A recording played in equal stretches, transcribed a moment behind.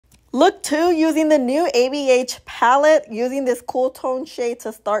Look 2, using the new ABH palette, using this cool tone shade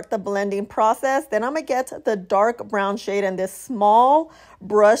to start the blending process. Then I'm going to get the dark brown shade and this small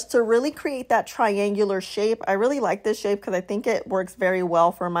brush to really create that triangular shape. I really like this shape because I think it works very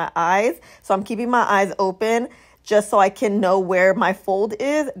well for my eyes. So I'm keeping my eyes open just so I can know where my fold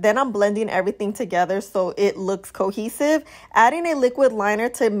is. Then I'm blending everything together so it looks cohesive. Adding a liquid liner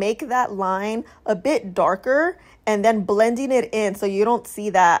to make that line a bit darker, and then blending it in so you don't see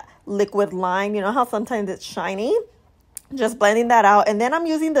that liquid line. You know how sometimes it's shiny? Just blending that out. And then I'm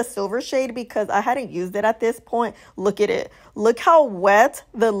using the silver shade because I hadn't used it at this point. Look at it. Look how wet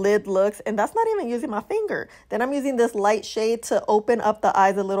the lid looks. And that's not even using my finger. Then I'm using this light shade to open up the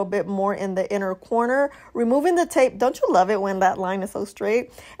eyes a little bit more in the inner corner. Removing the tape. Don't you love it when that line is so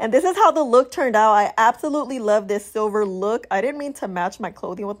straight? And this is how the look turned out. I absolutely love this silver look. I didn't mean to match my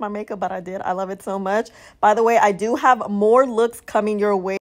clothing with my makeup, but I did. I love it so much. By the way, I do have more looks coming your way.